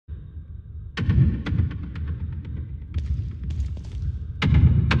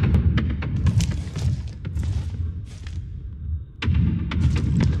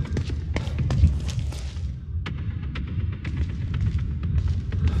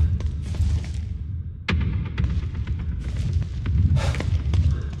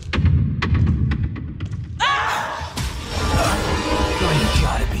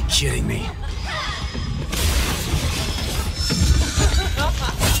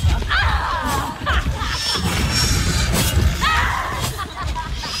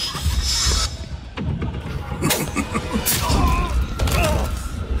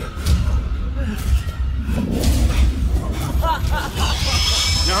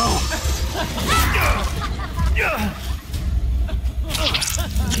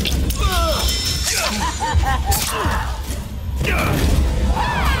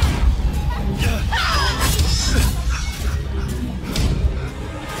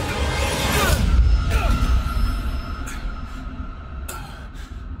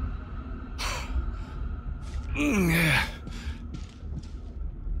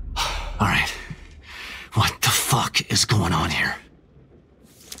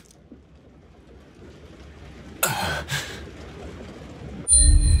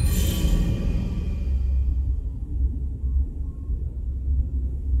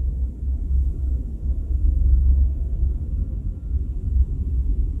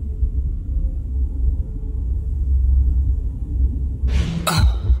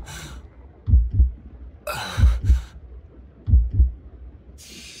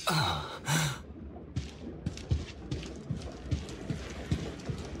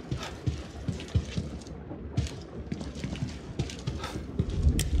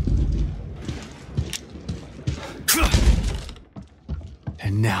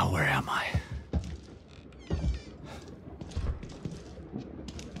Now where am I?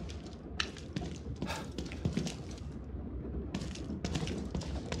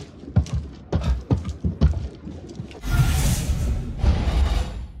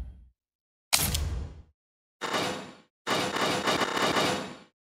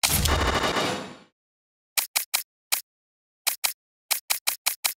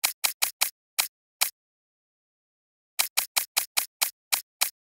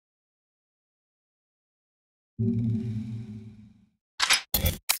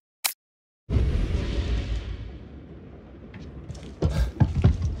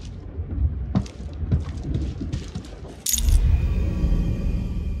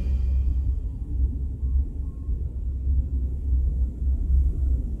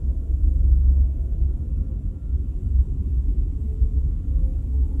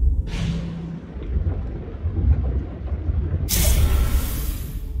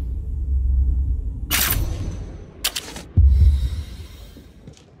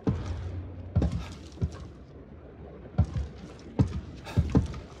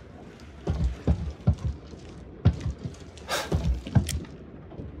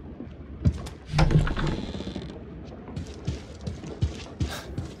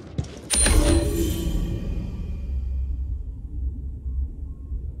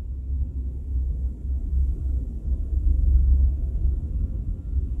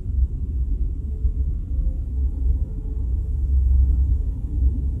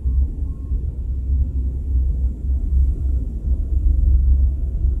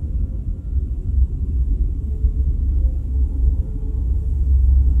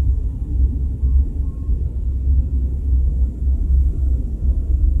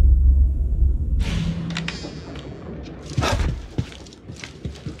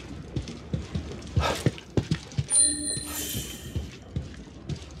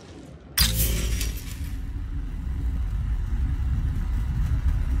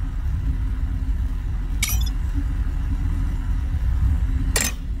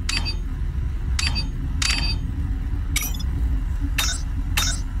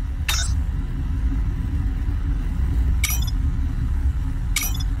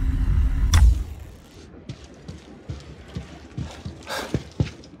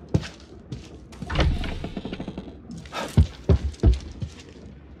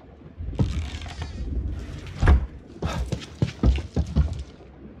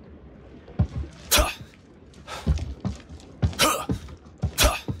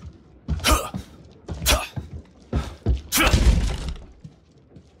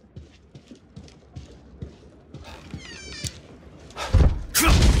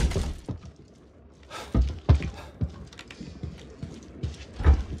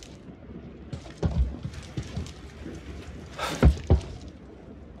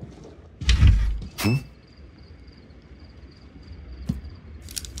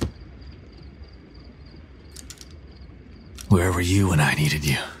 Where were you when I needed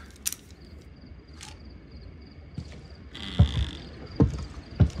you?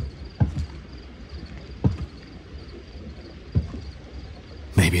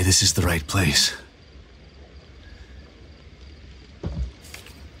 Maybe this is the right place.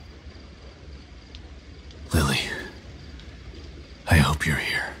 Lily, I hope you're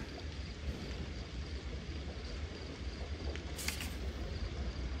here.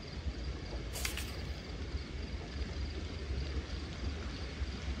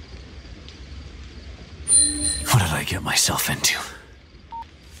 What did I get myself into?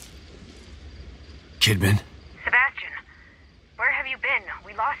 Kidman? Sebastian, where have you been?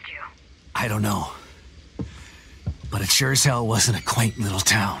 We lost you. I don't know. But it sure as hell wasn't a quaint little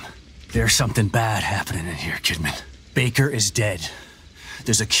town. There's something bad happening in here, Kidman. Baker is dead.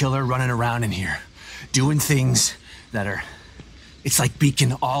 There's a killer running around in here, doing things that are... It's like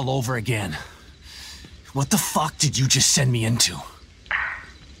Beacon all over again. What the fuck did you just send me into?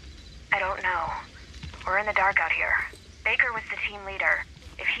 I don't know. We're in the dark out here. Baker was the team leader.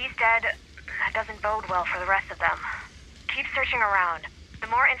 If he's dead, that doesn't bode well for the rest of them. Keep searching around. The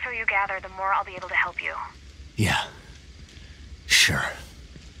more info you gather, the more I'll be able to help you. Yeah. Sure.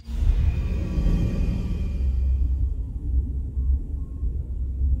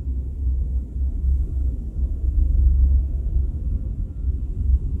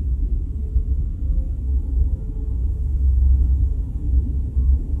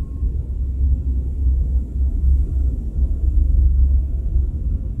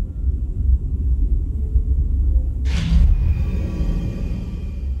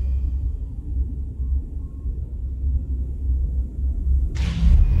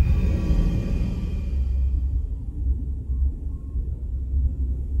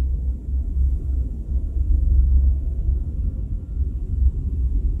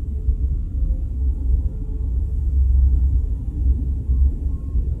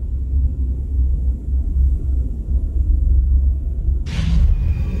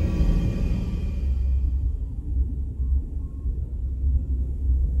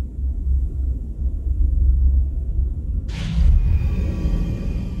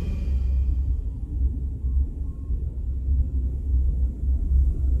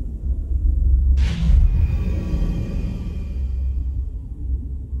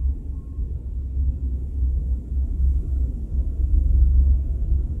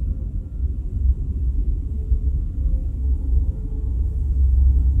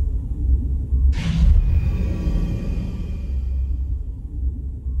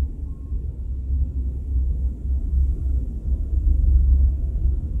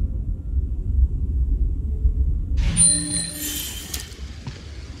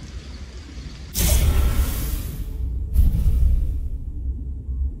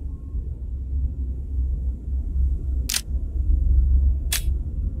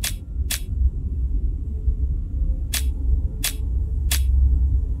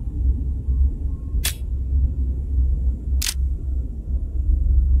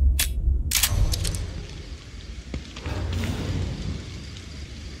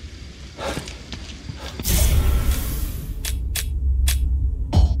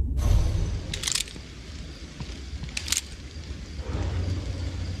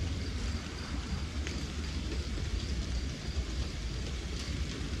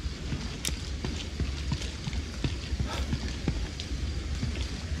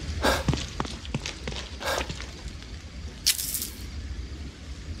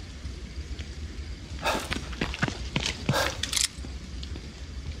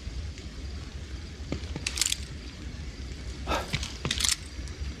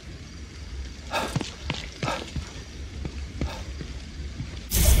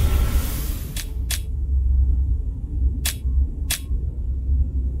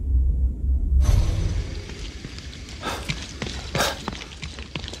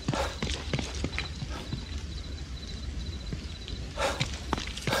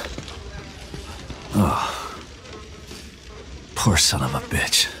 Oh. Poor son of a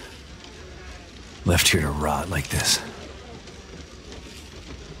bitch. Left here to rot like this.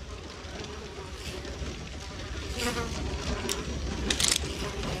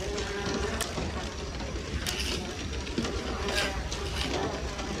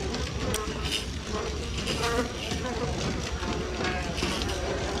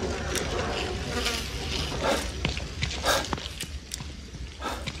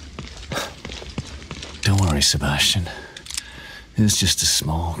 Don't worry, Sebastian. It's just a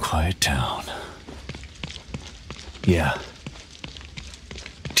small, quiet town. Yeah.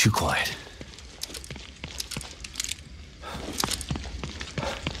 Too quiet.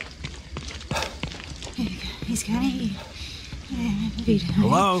 He's got it.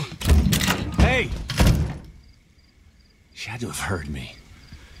 Hello? Hey! She had to have heard me.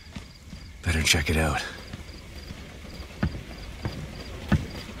 Better check it out.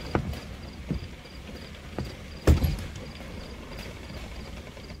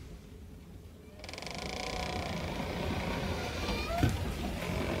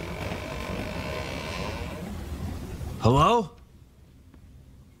 Hello?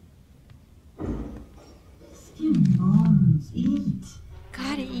 Skin and bones, eat.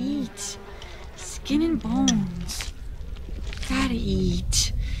 Gotta eat. Skin and bones. Gotta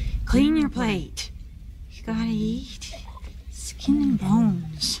eat. Clean your plate. You gotta eat. Skin and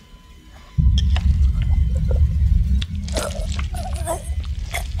bones.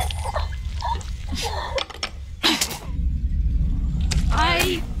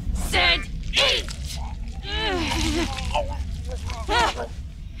 I said eat! There we go.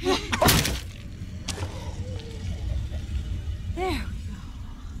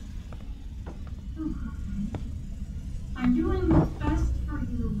 I'm doing what's best for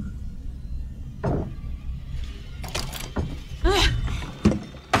you.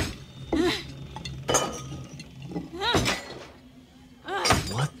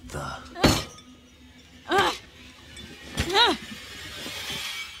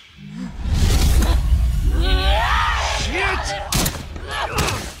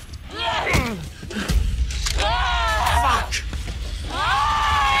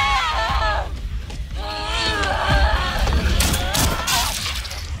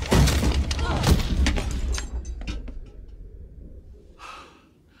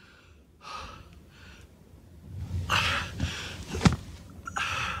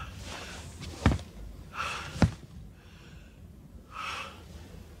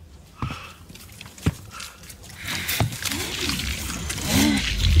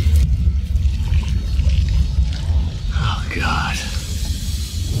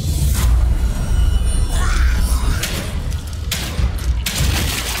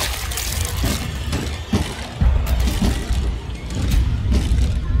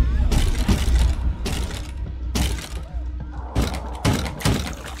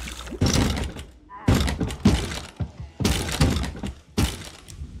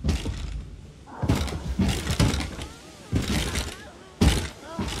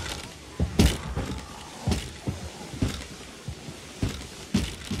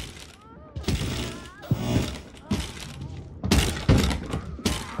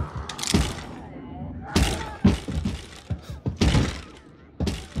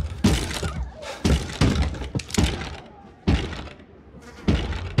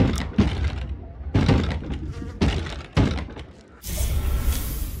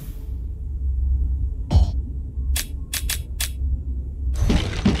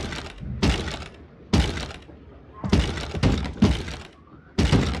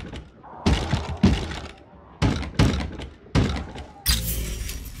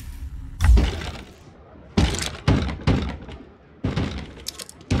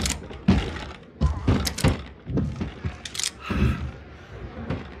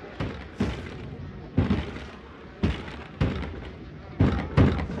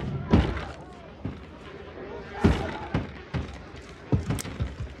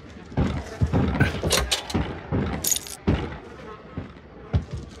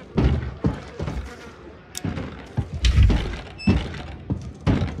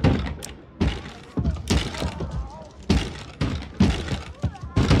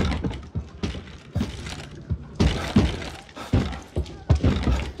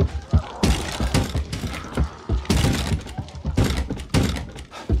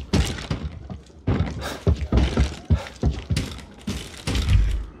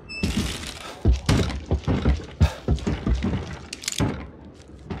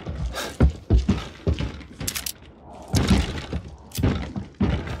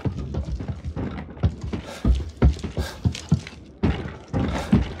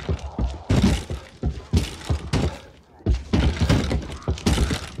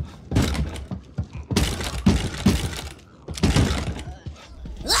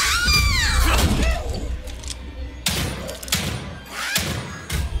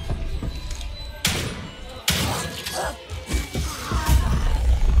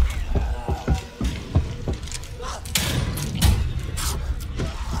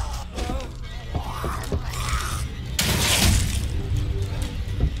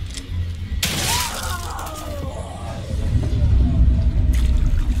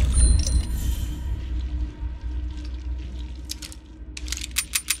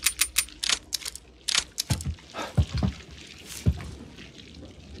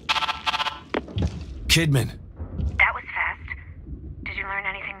 Kidman. That was fast. Did you learn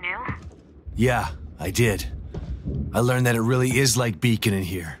anything new? Yeah, I did. I learned that it really is like Beacon in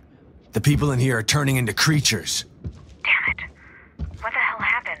here. The people in here are turning into creatures. Damn it. What the hell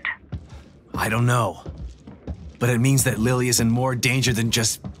happened? I don't know. But it means that Lily is in more danger than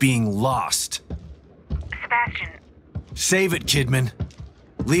just being lost. Sebastian. Save it, Kidman.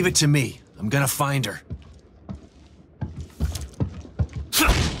 Leave it to me. I'm gonna find her.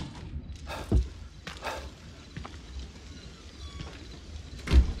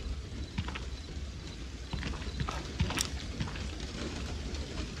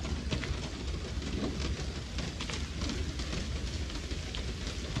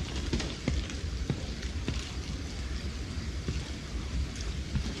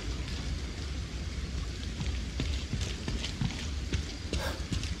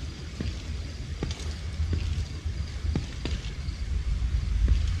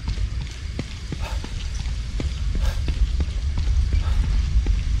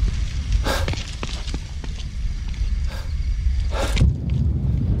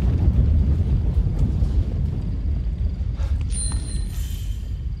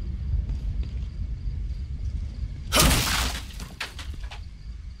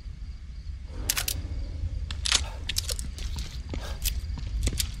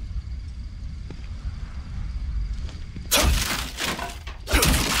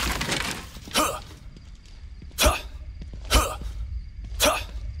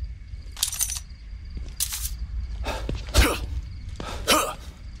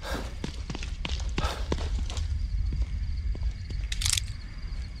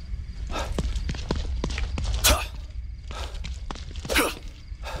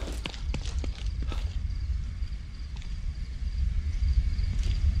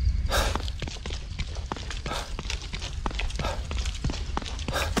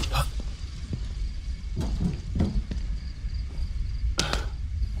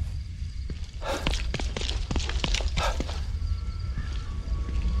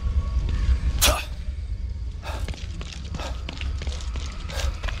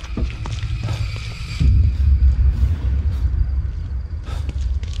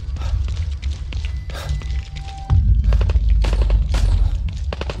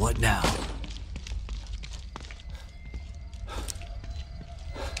 What now?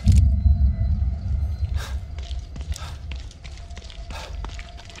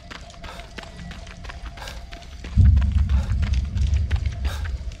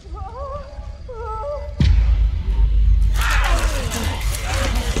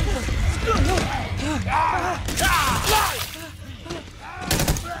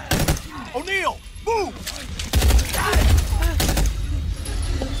 O'Neill, move!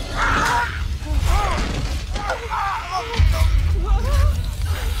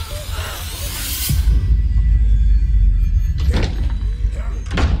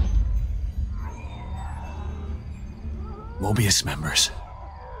 Mobius members.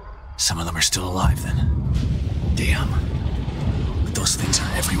 Some of them are still alive then. Damn. But those things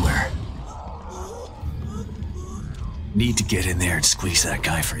are everywhere. Need to get in there and squeeze that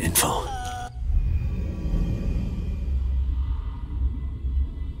guy for info.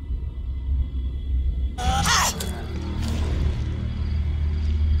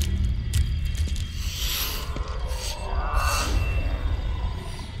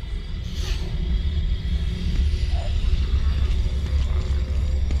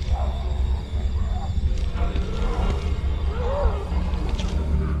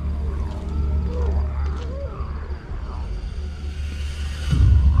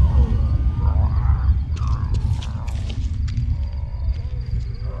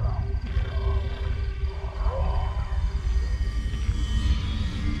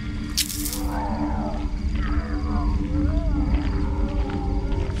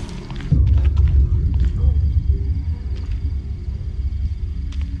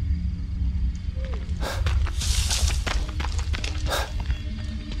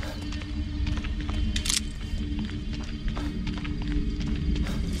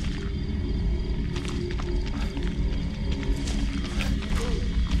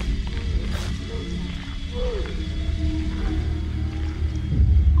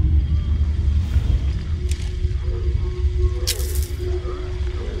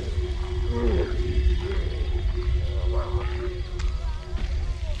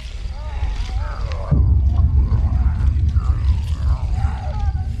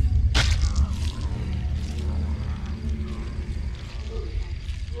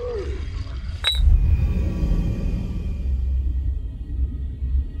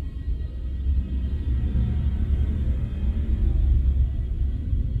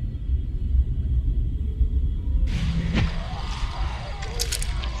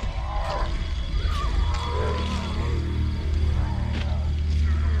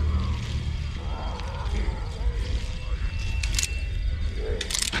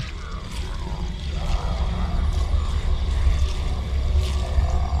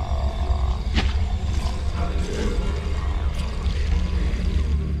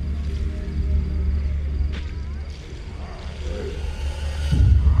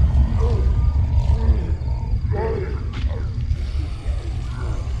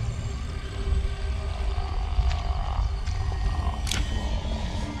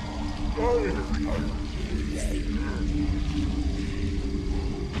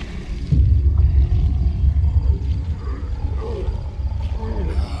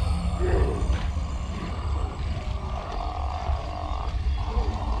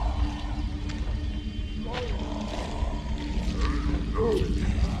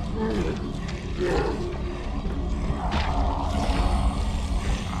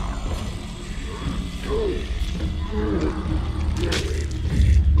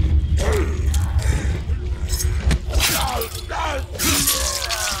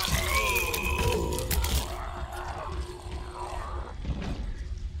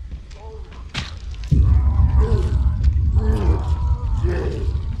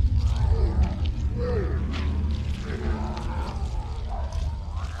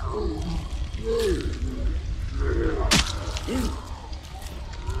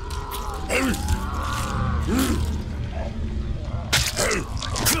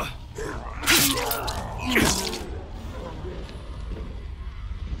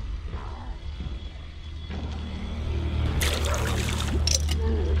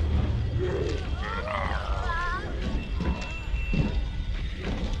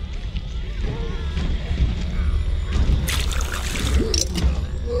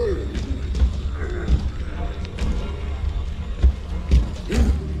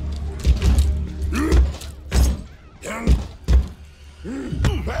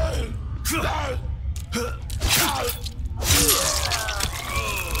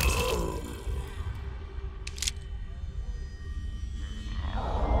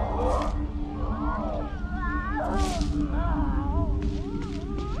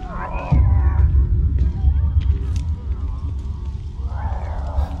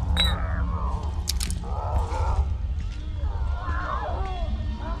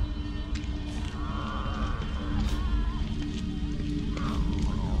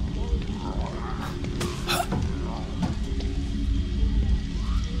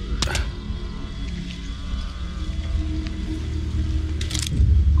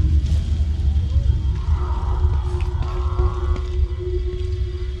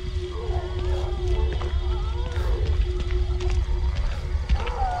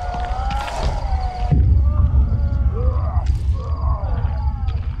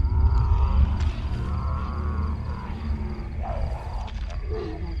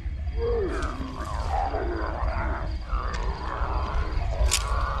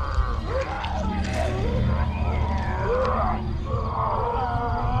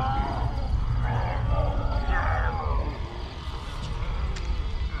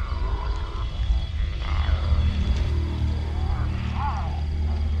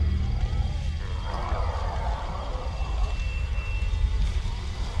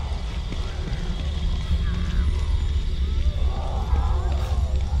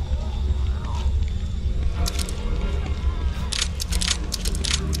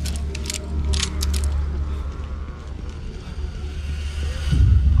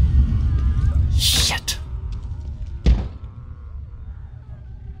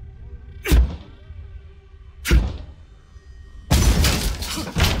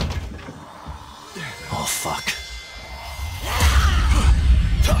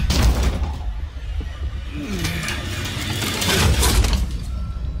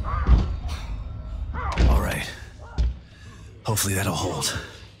 Hopefully that'll hold.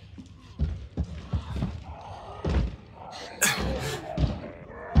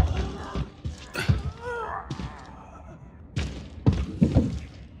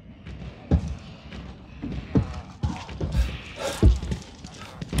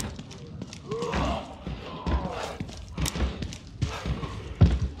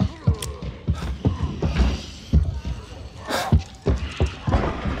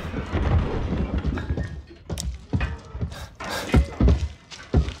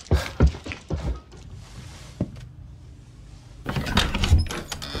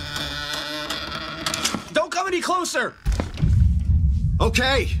 Closer!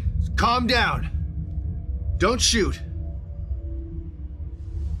 Okay, calm down. Don't shoot.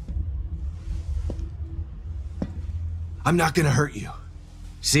 I'm not gonna hurt you.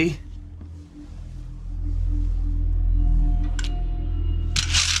 See?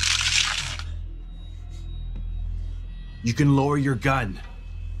 You can lower your gun.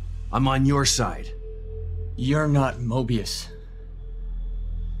 I'm on your side. You're not Mobius.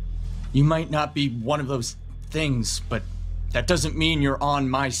 You might not be one of those things, but that doesn't mean you're on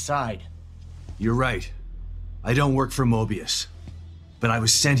my side. You're right. I don't work for Mobius, but I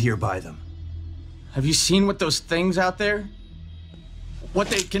was sent here by them. Have you seen what those things out there? What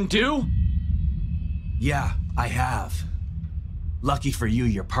they can do? Yeah, I have. Lucky for you,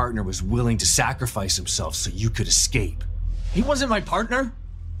 your partner was willing to sacrifice himself so you could escape. He wasn't my partner.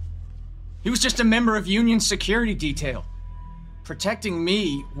 He was just a member of Union's security detail. Protecting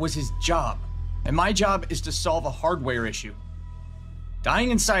me was his job, and my job is to solve a hardware issue.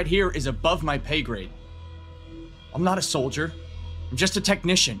 Dying inside here is above my pay grade. I'm not a soldier. I'm just a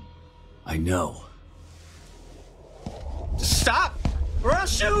technician, I know. Stop! Or I'll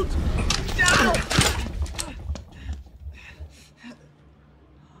shoot! No!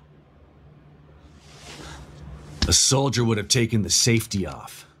 A soldier would have taken the safety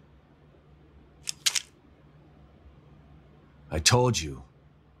off. I told you,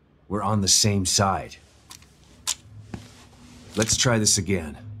 we're on the same side. Let's try this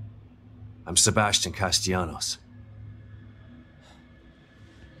again. I'm Sebastian Castellanos.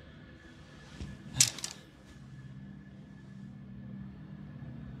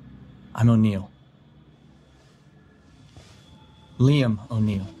 I'm O'Neill. Liam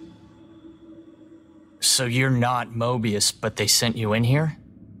O'Neill. So you're not Mobius, but they sent you in here?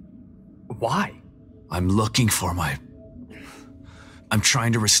 Why? I'm looking for I'm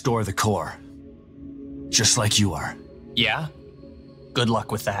trying to restore the core. Just like you are. Yeah? Good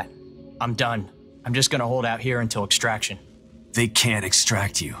luck with that. I'm done. I'm just gonna hold out here until extraction. They can't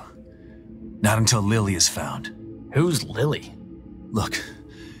extract you. Not until Lily is found. Who's Lily? Look,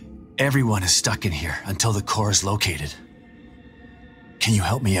 everyone is stuck in here until the core is located. Can you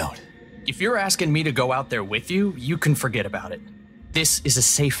help me out? If you're asking me to go out there with you, you can forget about it. This is a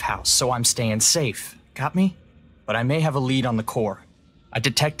safe house, so I'm staying safe. Got me? But I may have a lead on the core. I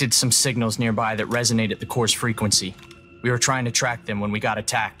detected some signals nearby that resonate at the core's frequency. We were trying to track them when we got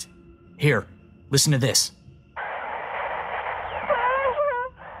attacked. Here, listen to this.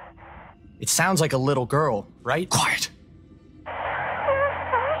 It sounds like a little girl, right? Quiet.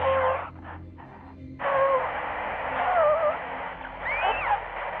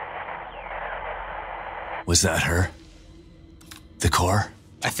 Was that her? The core?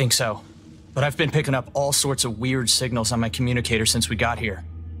 I think so. But I've been picking up all sorts of weird signals on my communicator since we got here.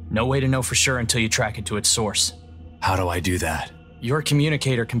 No way to know for sure until you track it to its source. How do I do that? Your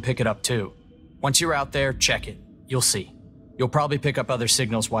communicator can pick it up too. Once you're out there, check it. You'll see. You'll probably pick up other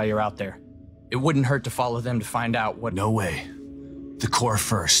signals while you're out there. It wouldn't hurt to follow them to find out what— No way. The core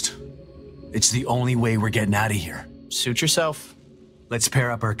first. It's the only way we're getting out of here. Suit yourself. Let's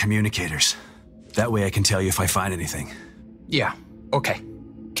pair up our communicators. That way I can tell you if I find anything. Yeah, okay.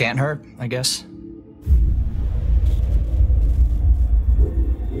 Can't hurt, I guess.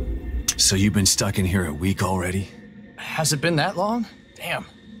 So you've been stuck in here a week already? Has it been that long? Damn.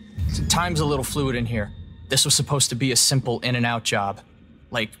 Time's a little fluid in here. This was supposed to be a simple in-and-out job.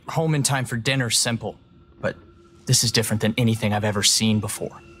 Like, home in time for dinner's simple. But this is different than anything I've ever seen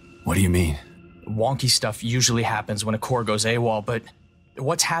before. What do you mean? Wonky stuff usually happens when a core goes AWOL, but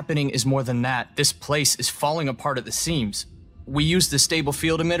what's happening is more than that. This place is falling apart at the seams. We use the stable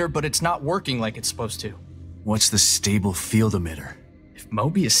field emitter, but it's not working like it's supposed to. What's the stable field emitter? If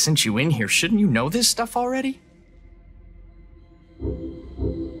Mobius sent you in here, shouldn't you know this stuff already?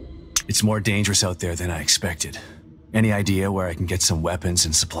 It's more dangerous out there than I expected. Any idea where I can get some weapons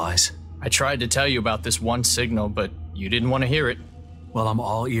and supplies? I tried to tell you about this one signal, but you didn't want to hear it. Well, I'm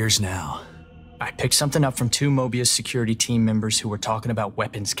all ears now. I picked something up from 2 Mobius security team members who were talking about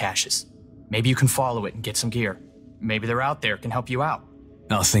weapons caches. Maybe you can follow it and get some gear. Maybe they're out there, can help you out.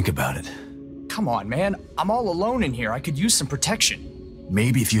 I'll think about it. Come on, man. I'm all alone in here. I could use some protection.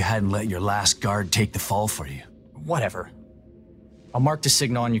 Maybe if you hadn't let your last guard take the fall for you. Whatever. I'll mark the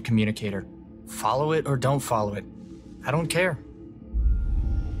signal on your communicator. Follow it or don't follow it. I don't care.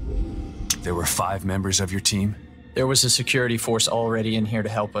 There were 5 members of your team? There was a security force already in here to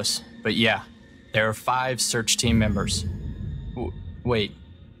help us. But yeah, there are 5 search team members. Wait,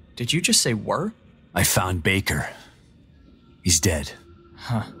 did you just say were? I found Baker. He's dead.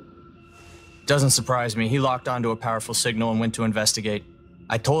 Huh. Doesn't surprise me. He locked onto a powerful signal and went to investigate.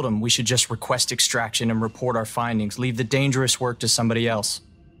 I told him we should just request extraction and report our findings, leave the dangerous work to somebody else.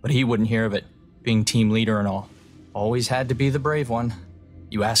 But he wouldn't hear of it, being team leader and all. Always had to be the brave one.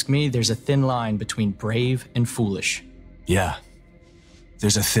 You ask me, there's a thin line between brave and foolish. Yeah.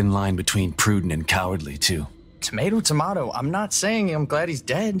 There's a thin line between prudent and cowardly, too. Tomato, tomato. I'm not saying I'm glad he's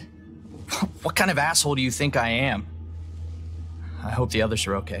dead. What kind of asshole do you think I am? I hope the others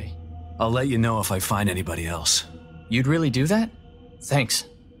are okay. I'll let you know if I find anybody else. You'd really do that? Thanks.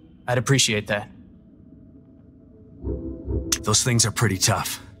 I'd appreciate that. Those things are pretty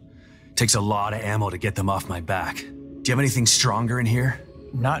tough. Takes a lot of ammo to get them off my back. Do you have anything stronger in here?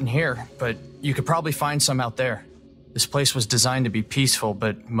 Not in here, but you could probably find some out there. This place was designed to be peaceful,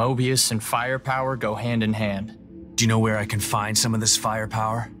 but Mobius and firepower go hand in hand. Do you know where I can find some of this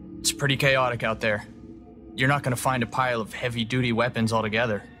firepower? It's pretty chaotic out there. You're not going to find a pile of heavy-duty weapons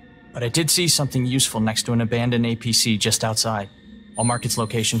altogether. But I did see something useful next to an abandoned APC just outside. I'll mark its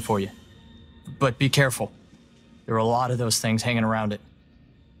location for you. But be careful. There are a lot of those things hanging around it.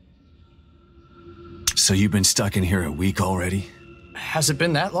 So you've been stuck in here a week already? Has it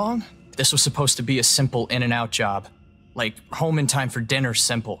been that long? This was supposed to be a simple in-and-out job. Like, home in time for dinner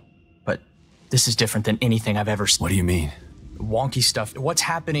simple. But this is different than anything I've ever seen. What do you mean? Wonky stuff. What's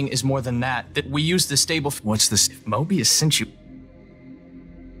happening is more than that. That we use the stable... What's this? If Moby has sent you...